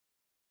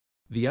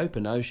The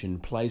open ocean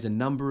plays a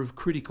number of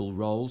critical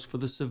roles for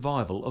the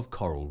survival of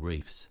coral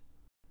reefs.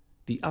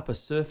 The upper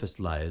surface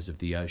layers of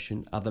the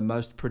ocean are the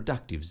most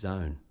productive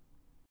zone.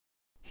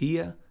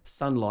 Here,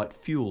 sunlight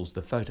fuels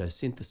the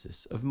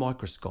photosynthesis of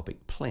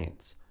microscopic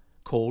plants,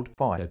 called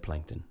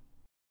phytoplankton,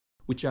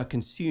 which are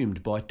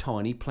consumed by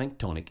tiny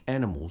planktonic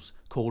animals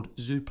called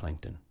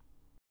zooplankton.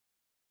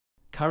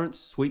 Currents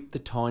sweep the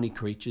tiny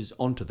creatures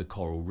onto the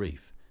coral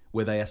reef,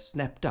 where they are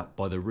snapped up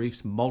by the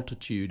reef's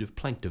multitude of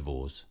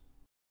planktivores.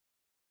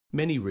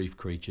 Many reef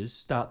creatures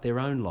start their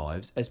own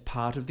lives as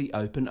part of the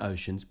open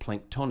ocean's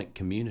planktonic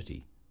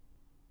community.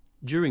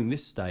 During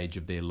this stage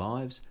of their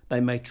lives, they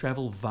may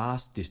travel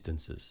vast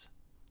distances,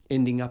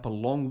 ending up a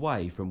long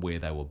way from where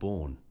they were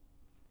born.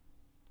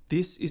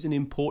 This is an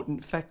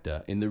important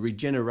factor in the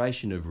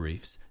regeneration of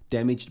reefs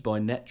damaged by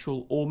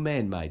natural or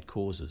man-made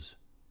causes.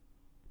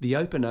 The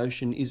open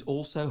ocean is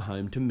also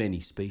home to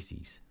many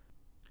species,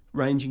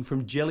 ranging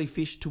from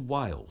jellyfish to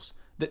whales,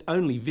 that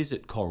only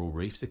visit coral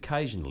reefs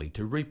occasionally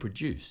to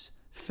reproduce,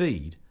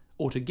 feed,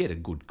 or to get a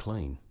good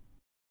clean.